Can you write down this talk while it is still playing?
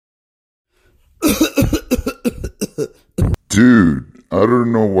Dude, I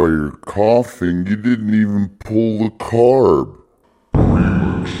don't know why you're coughing. You didn't even pull the carb.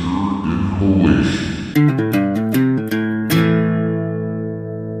 Premature inhalation.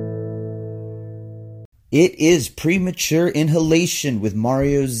 It is Premature Inhalation with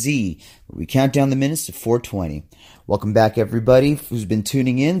Mario Z, where we count down the minutes to 420. Welcome back, everybody who's been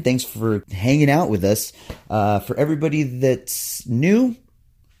tuning in. Thanks for hanging out with us. For everybody that's new,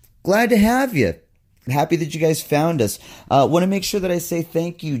 glad to have you. Happy that you guys found us. Want to make sure that I say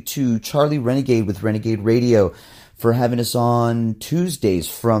thank you to Charlie Renegade with Renegade Radio for having us on Tuesdays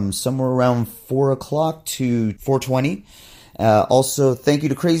from somewhere around 4 o'clock to 4:20. Also, thank you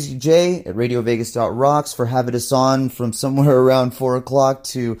to Crazy J at RadioVegas.rocks for having us on from somewhere around 4 o'clock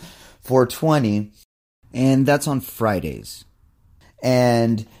to 4:20. And that's on Fridays.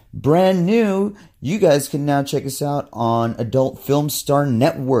 And brand new, you guys can now check us out on Adult Film Star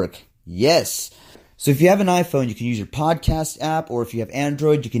Network. Yes. So if you have an iPhone, you can use your podcast app, or if you have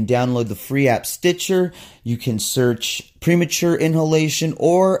Android, you can download the free app Stitcher. You can search Premature Inhalation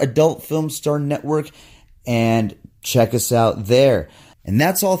or Adult Film Star Network and check us out there. And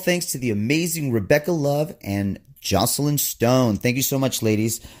that's all thanks to the amazing Rebecca Love and Jocelyn Stone. Thank you so much,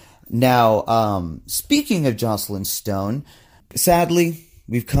 ladies. Now, speaking of Jocelyn Stone, sadly,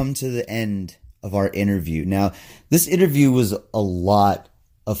 we've come to the end of our interview. Now, this interview was a lot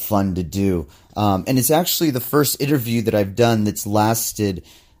of fun to do. And it's actually the first interview that I've done that's lasted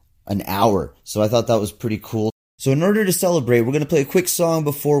an hour. So I thought that was pretty cool. So in order to celebrate, we're going to play a quick song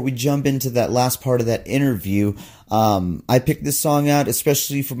before we jump into that last part of that interview. I picked this song out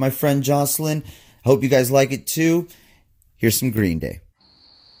especially for my friend Jocelyn. Hope you guys like it too. Here's some Green Day.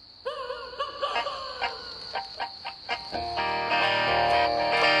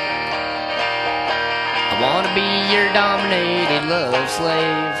 I wanna be your dominated love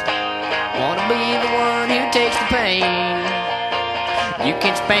slave. Wanna be the one who takes the pain. You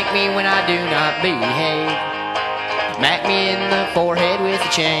can spank me when I do not behave. Smack me in the forehead with a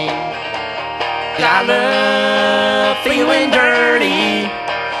chain. I love feeling dirty,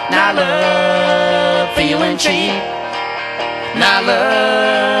 and I love feeling cheap, and I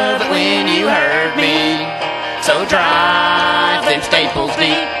love it when you hurt me. So drive them staples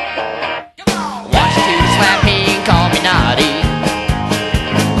deep. Want you to slap me and call me naughty.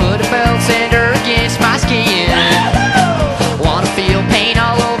 Put a belt sander against my skin. Wanna feel pain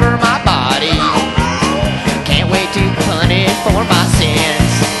all over my body. Can't wait to be punished for my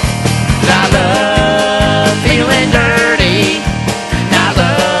sins. I love feeling dirty, and I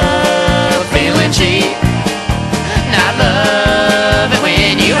love feeling cheap, and I love it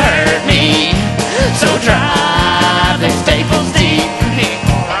when you hurt me. So drive them staples deep.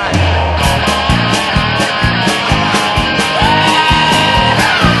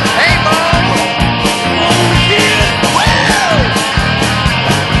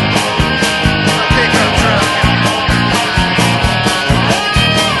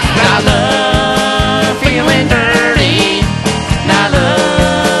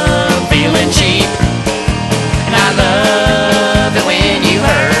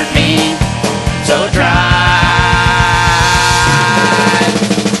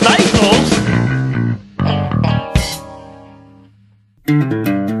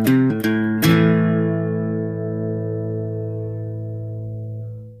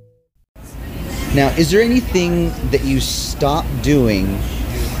 Now, is there anything that you stopped doing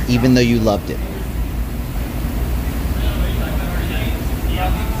even though you loved it?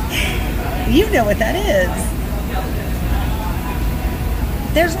 You know what that is.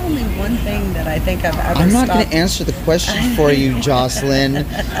 There's only one thing that I think I've ever I'm not stopped. going to answer the question for you, Jocelyn.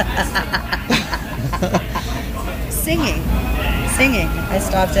 Singing. I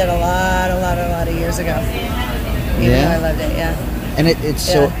stopped it a lot of years ago. Even though I loved it, yeah. And it's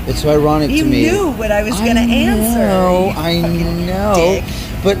so ironic to me. You knew what I was going to answer. I know. Dick.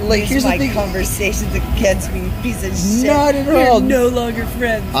 But like, here's the thing. Conversations against me, piece of shit. Not at all. We're no longer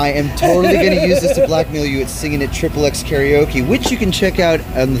friends. I am totally going to use this to blackmail you at singing at Triple X Karaoke, which you can check out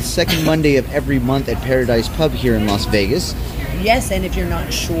on the second Monday of every month at Paradise Pub here in Las Vegas. Yes, and if you're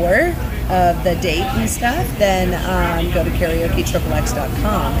not sure of the date and stuff, then go to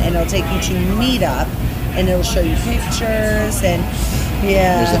karaoke.xxx.com and it'll take you to Meetup. And it'll show you pictures and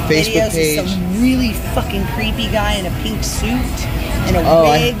there's a Facebook videos page. Of some really fucking creepy guy in a pink suit and a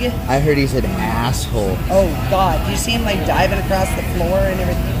wig. I heard he's an asshole. Oh God! Do you see him like diving across the floor and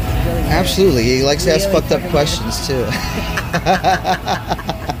everything? It's really weird. Absolutely, he likes to ask Really fucked up fucking questions too.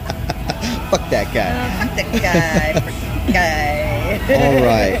 Fuck that guy. Fuck that guy. All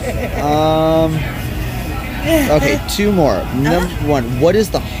right. Okay, two more. Number one, what is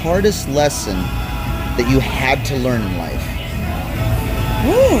the hardest lesson that you had to learn in life?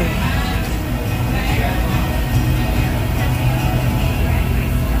 Ooh.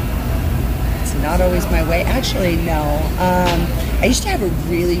 It's not always my way. Actually, no. I used to have a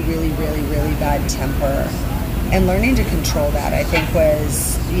really, really, really, really bad temper. And learning to control that, I think,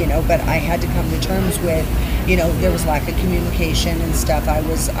 was, but I had to come to terms with, there was lack of communication and stuff. I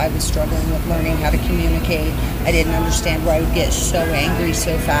was struggling with learning how to communicate. I didn't understand why I would get so angry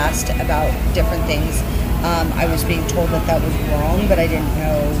so fast about different things. I was being told that was wrong, but I didn't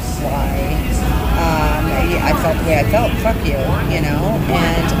know why. I felt the way I felt, fuck you, and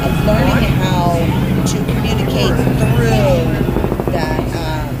learning how to communicate through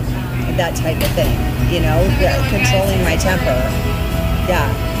that type of thing, controlling my temper. Yeah.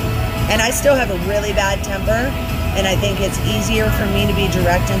 And I still have a really bad temper, and I think it's easier for me to be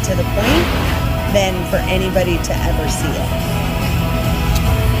direct and to the point than for anybody to ever see it.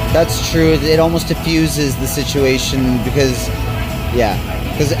 That's true. It almost diffuses the situation because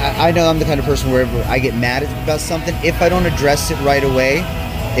I know I'm the kind of person where I get mad about something. If I don't address it right away,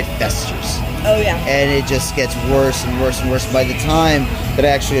 it festers. Oh, yeah. And it just gets worse and worse and worse. By the time that I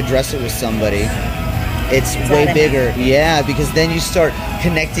actually address it with somebody, it's way bigger. Yeah, because then you start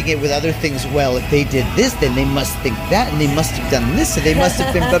connecting it with other things. Well, if they did this, then they must think that, and they must have done this, and they must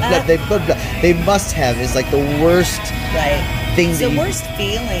have been blah, blah, blah, blah, blah. They must have is like the worst thing. It's the worst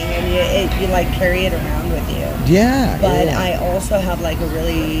feeling, and you like carry it around with you. Yeah. But I also have like a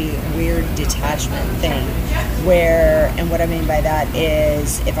really weird detachment thing and what I mean by that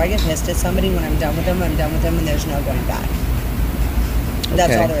is if I get pissed at somebody, when I'm done with them, and there's no going back.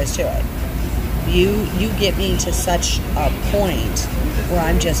 That's all there is to it. You get me to such a point where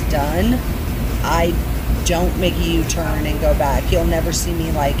I'm just done. I don't make a U-turn and go back. You'll never see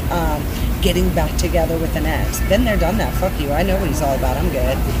me like getting back together with an ex. Been there, done that. Fuck you. I know what he's all about. I'm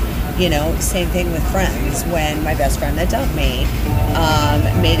good. Same thing with friends. When my best friend that dumped me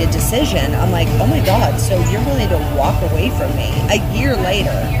made a decision, I'm like, oh my God, so you're willing to walk away from me. A year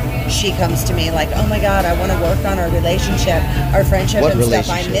later, she comes to me like, oh my God, I want to work on our relationship, our friendship and stuff.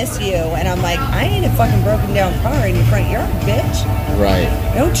 I miss you. And I'm like, I ain't a fucking broken down car in your front yard, bitch. Right.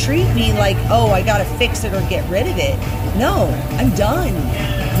 Don't treat me like, oh, I got to fix it or get rid of it. No, I'm done.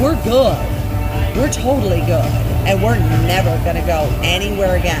 We're good. We're totally good. And we're never going to go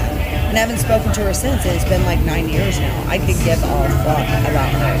anywhere again. And I haven't spoken to her since. It's been like 9 years now. I could give a fuck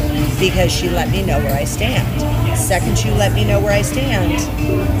about her because she let me know where I stand. Second she let me know where I stand,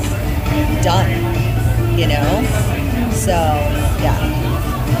 done. So, yeah.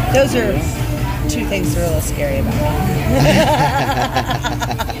 Those are two things that are a little scary about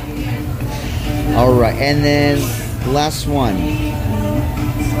me. All right. And then last one.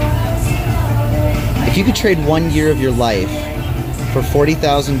 If you could trade 1 year of your life for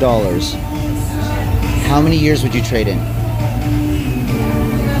 $40,000, how many years would you trade in?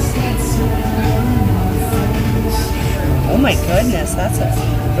 Oh my goodness, that's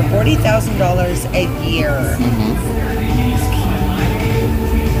for $40,000 a year. Mm-hmm.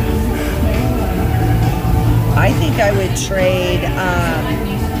 I think I would trade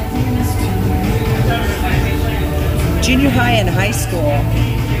junior high and high school.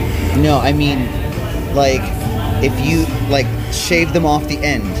 No, I mean, like, if you, like, shave them off the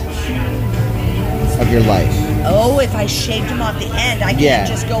end of your life. Oh, if I shaved them off the end, I can't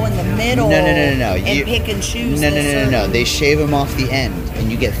just go in the middle No. and pick and choose. No. They shave them off the end, and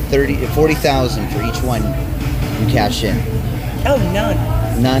you get $40,000 for each one you cash in. Oh, none.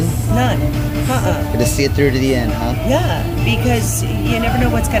 None? None. To see it through to the end, huh? Yeah, because you never know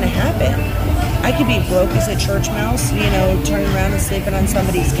what's going to happen. I could be broke as a church mouse, turning around and sleeping on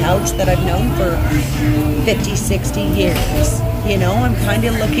somebody's couch that I've known for 50, 60 years. I'm kind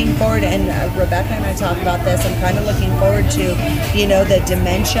of looking forward, and Rebecca and I talk about this, I'm kind of looking forward to, the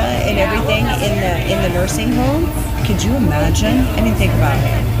dementia and everything in the nursing home. Could you imagine? I mean, think about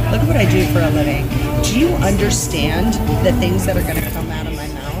it. Look at what I do for a living. Do you understand the things that are going to come out of my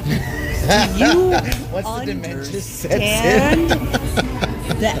mouth? Do you understand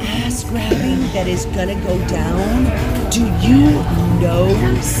the ass grabbing that is gonna go down? Do you know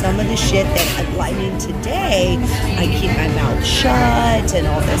some of the shit that, I mean, today I keep my mouth shut and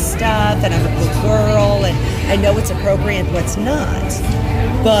all this stuff, and I'm a good girl, and I know what's appropriate and what's not.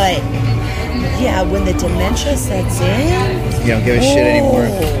 But yeah, when the dementia sets in, you don't give a shit anymore.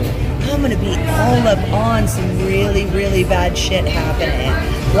 I'm gonna be all up on some really, really bad shit happening.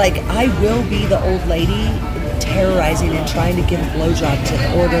 Like, I will be the old lady terrorizing and trying to give a blowjob to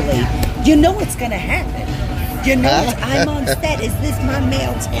the orderly. You know what's gonna happen. I'm on set. Is this my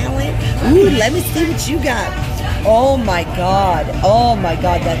male talent? Ooh, let me see what you got. Oh my God.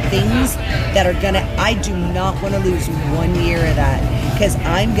 The things that are gonna, I do not want to lose 1 year of that. because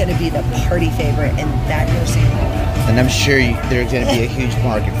I'm going to be the party favorite in that nursing home. And I'm sure there's going to be a huge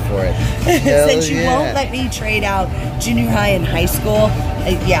market for it. Since you won't let me trade out junior high and high school,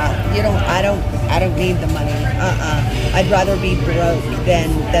 I don't need the money. I'd rather be broke than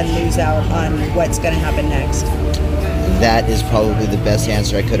lose out on what's going to happen next. That is probably the best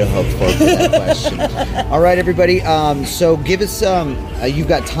answer I could have hoped for that question. All right, everybody. So give us you've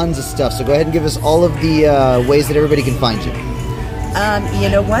got tons of stuff. So go ahead and give us all of the ways that everybody can find you. You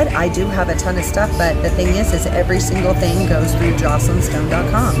know what? I do have a ton of stuff, but the thing is every single thing goes through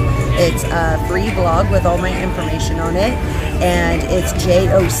JocelynStone.com. It's a free blog with all my information on it, and it's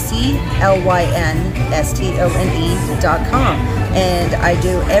JocelynStone.com. And I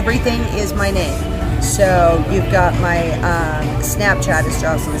do everything is my name. So you've got my Snapchat is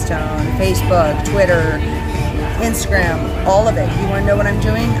Jocelyn Stone, Facebook, Twitter, Instagram, all of it. You want to know what I'm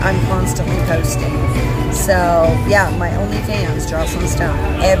doing? I'm constantly posting. So yeah, my OnlyFans, Jocelyn Stone.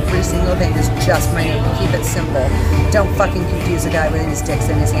 Every single thing is just my name. Keep it simple. Don't fucking confuse a guy with his dicks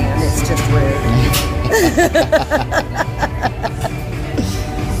in his hand. It's just rude.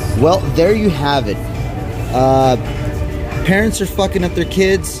 Well, there you have it. Parents are fucking up their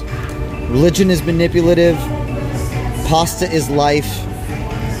kids. Religion is manipulative. Pasta is life.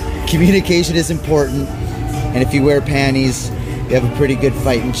 Communication is important. And if you wear panties, you have a pretty good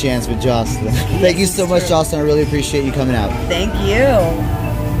fighting chance with Jocelyn. Thank you so much, Jocelyn. I really appreciate you coming out. Thank you.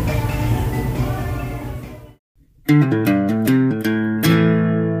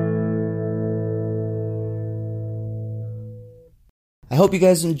 I hope you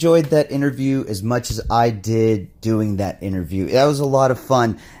guys enjoyed that interview as much as I did doing that interview. That was a lot of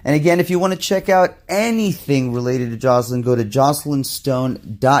fun. And again, if you want to check out anything related to Jocelyn, go to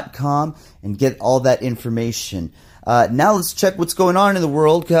JocelynStone.com and get all that information. Now let's check what's going on in the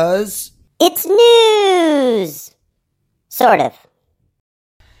world, because it's news! Sort of.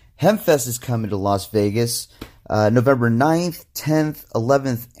 HempFest is coming to Las Vegas November 9th, 10th,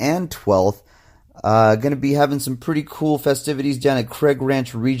 11th, and 12th. Going to be having some pretty cool festivities down at Craig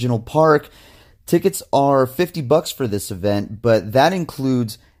Ranch Regional Park. Tickets are $50 for this event, but that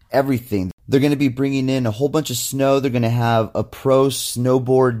includes everything. They're going to be bringing in a whole bunch of snow. They're going to have a pro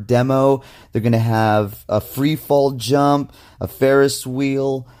snowboard demo. They're going to have a free fall jump, a Ferris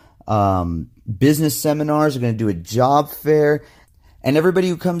wheel, business seminars. They're going to do a job fair. And everybody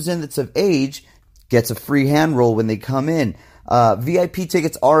who comes in that's of age gets a free hand roll when they come in. VIP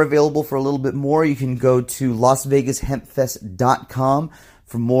tickets are available for a little bit more. You can go to LasVegasHempFest.com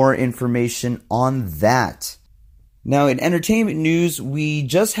for more information on that. Now, in entertainment news, we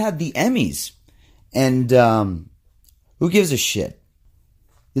just had the Emmys, and who gives a shit?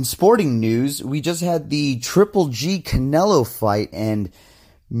 In sporting news, we just had the Triple G Canelo fight, and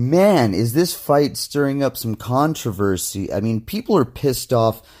man, is this fight stirring up some controversy. I mean, people are pissed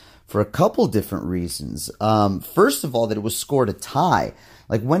off for a couple different reasons. First of all, that it was scored a tie.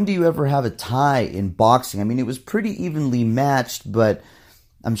 Like, when do you ever have a tie in boxing? I mean, it was pretty evenly matched, but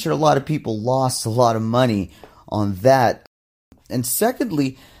I'm sure a lot of people lost a lot of money on that. And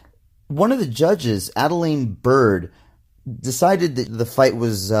secondly, one of the judges, Adelaine Bird, decided that the fight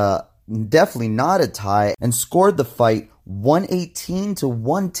was definitely not a tie and scored the fight 118 to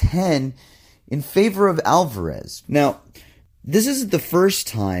 110 in favor of Alvarez. Now, this isn't the first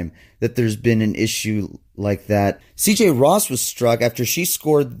time that there's been an issue like that. CJ Ross was struck after she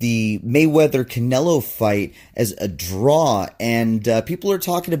scored the Mayweather-Canelo fight as a draw, and people are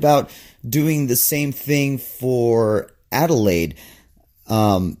talking about doing the same thing for Adelaide.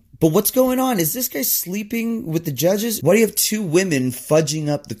 But what's going on? Is this guy sleeping with the judges? Why do you have two women fudging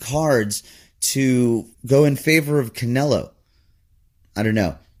up the cards to go in favor of Canelo? I don't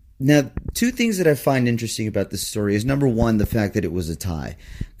know. Now, two things that I find interesting about this story is, number one, the fact that it was a tie.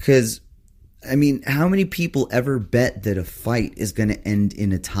 Because, I mean, how many people ever bet that a fight is going to end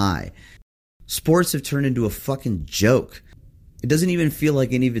in a tie? Sports have turned into a fucking joke. It doesn't even feel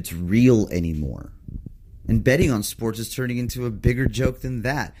like any of it's real anymore. And betting on sports is turning into a bigger joke than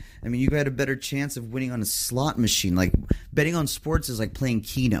that. I mean, you got a better chance of winning on a slot machine. Like, betting on sports is like playing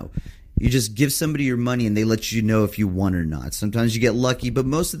Keno. You just give somebody your money and they let you know if you won or not. Sometimes you get lucky, but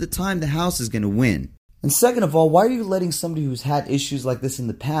most of the time the house is going to win. And second of all, why are you letting somebody who's had issues like this in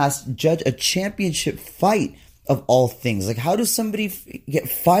the past judge a championship fight of all things? Like, how does somebody get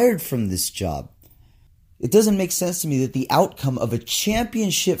fired from this job? It doesn't make sense to me that the outcome of a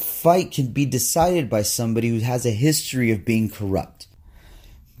championship fight can be decided by somebody who has a history of being corrupt.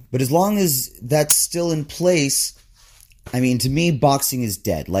 But as long as that's still in place, I mean, to me, boxing is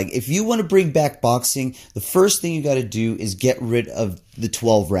dead. Like, if you want to bring back boxing, the first thing you got to do is get rid of the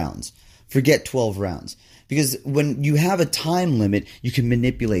 12 rounds. forget 12 rounds. Because when you have a time limit, you can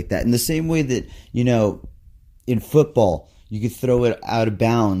manipulate that. In the same way that, in football, you could throw it out of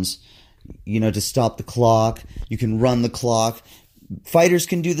bounds, to stop the clock. You can run the clock. Fighters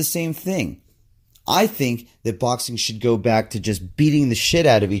can do the same thing. I think that boxing should go back to just beating the shit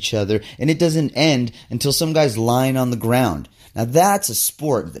out of each other, and it doesn't end until some guy's lying on the ground. Now that's a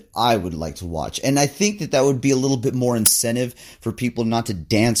sport that I would like to watch, and I think that would be a little bit more incentive for people not to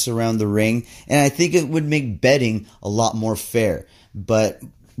dance around the ring, and I think it would make betting a lot more fair. But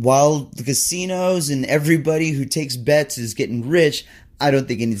while the casinos and everybody who takes bets is getting rich, I don't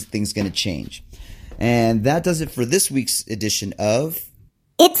think anything's going to change. And that does it for this week's edition of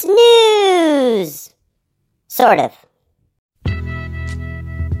It's News! Sort of.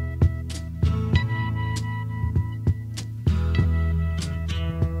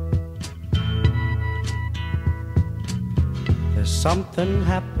 There's something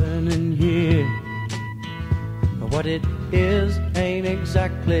happening here, but what it is ain't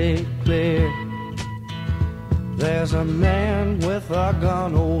exactly clear. There's a man with a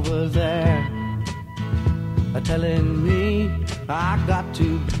gun over there, telling me I got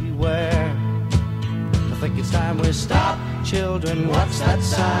to beware. I think it's time we stop. Children, what's that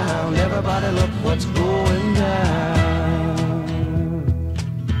sound? Everybody look what's going down.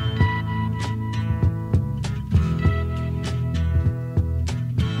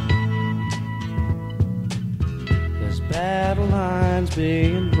 There's battle lines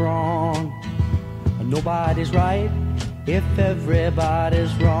being drawn. Nobody's right if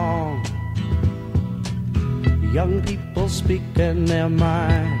everybody's wrong. Young people speaking their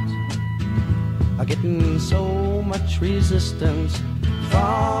minds are getting so much resistance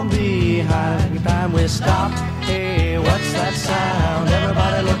from behind. Every time we stop, hey, what's that sound?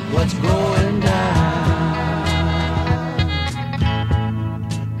 Everybody look what's going down.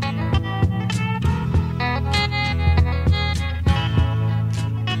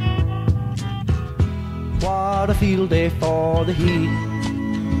 What a field day for the heat.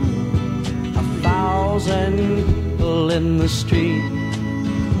 1,000 people in the street,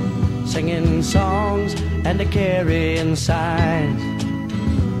 singing songs and carrying signs,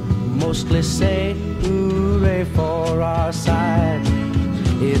 mostly say hooray for our side.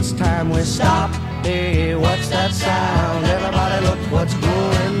 It's time we stop. Hey, what's that sound? Everybody look what's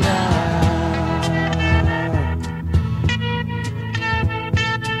going down.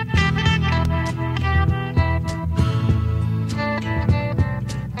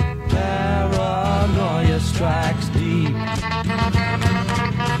 Strikes deep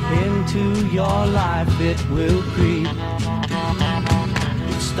into your life, it will creep.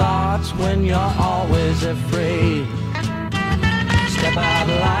 It starts when you're always afraid. Step out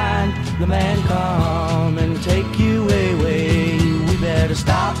of line, the man come and take you away. We better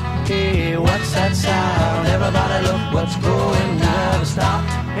stop. Hey, what's that sound? Everybody look what's going. We better stop.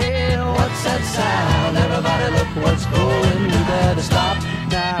 Hey, what's that sound? Everybody look what's going. We better stop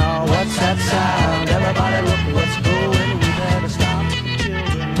now. What's that sound? Everybody look what's going. We better stop.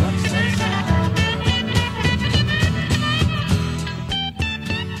 Children, what's that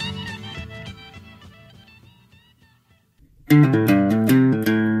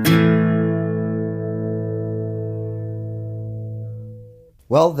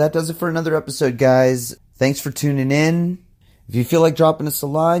Well, that does it for another episode, guys. Thanks for tuning in. If you feel like dropping us a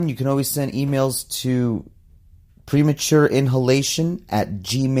line, you can always send emails to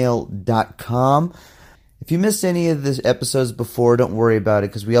prematureinhalation@gmail.com. If you missed any of the episodes before, don't worry about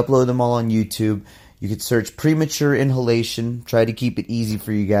it because we upload them all on YouTube. You could search Premature Inhalation. Try to keep it easy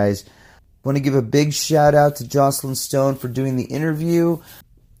for you guys. Want to give a big shout out to Jocelyn Stone for doing the interview.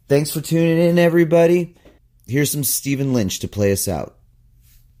 Thanks for tuning in, everybody. Here's some Stephen Lynch to play us out.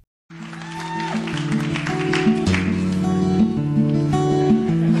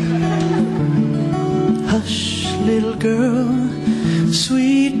 Hush, little girl,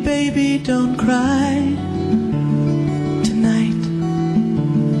 sweet baby, don't cry tonight.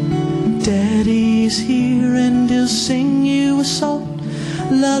 Daddy's here and he'll sing you a soft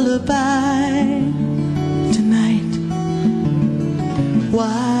lullaby tonight.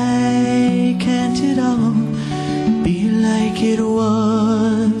 Why can't it all be like it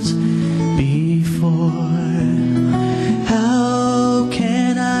was before? How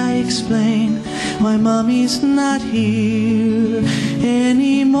can I explain why mommy's not here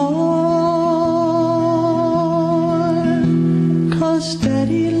anymore? 'Cause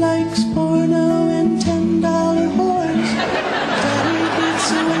daddy likes porno and $10 whores. Daddy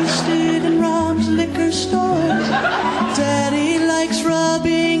gets wasted and robs liquor stores. Daddy likes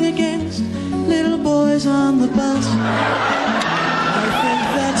rubbing against little boys on the bus. I think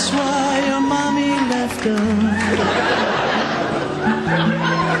that's why left her.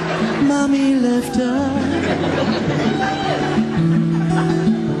 Mommy left her.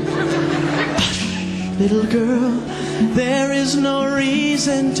 Hush, little girl, there is no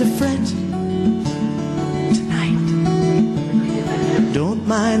reason to fret tonight. Don't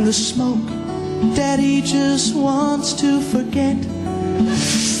mind the smoke, Daddy just wants to forget.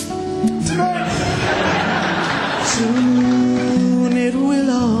 Soon it will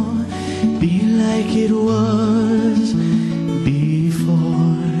all be like it was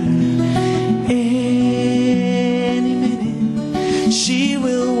before. Any minute she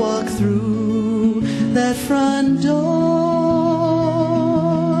will walk through that front door.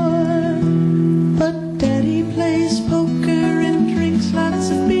 But Daddy plays poker and drinks lots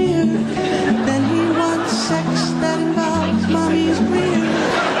of beer. Then he wants sex that involves Mommy's rear.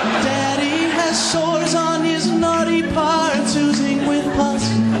 Daddy has sores on his naughty parts oozing with pus.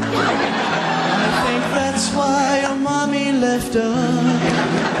 I think that's why your Mommy left her.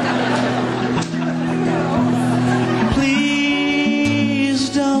 Please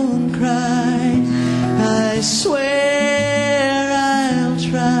don't cry. I swear I'll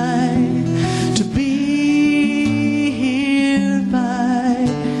try to be here by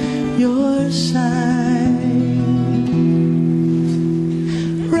your side.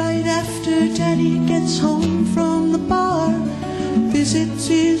 Right after Daddy gets home from the bar, visits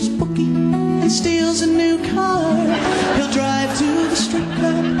his bookie and steals a new car. He'll drive to the strip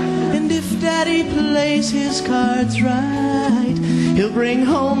club, and if Daddy plays his cards right, he'll bring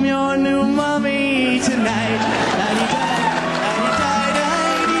home your new Mommy tonight.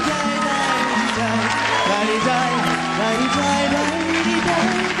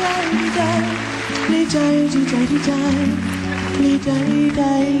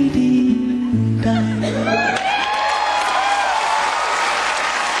 Die.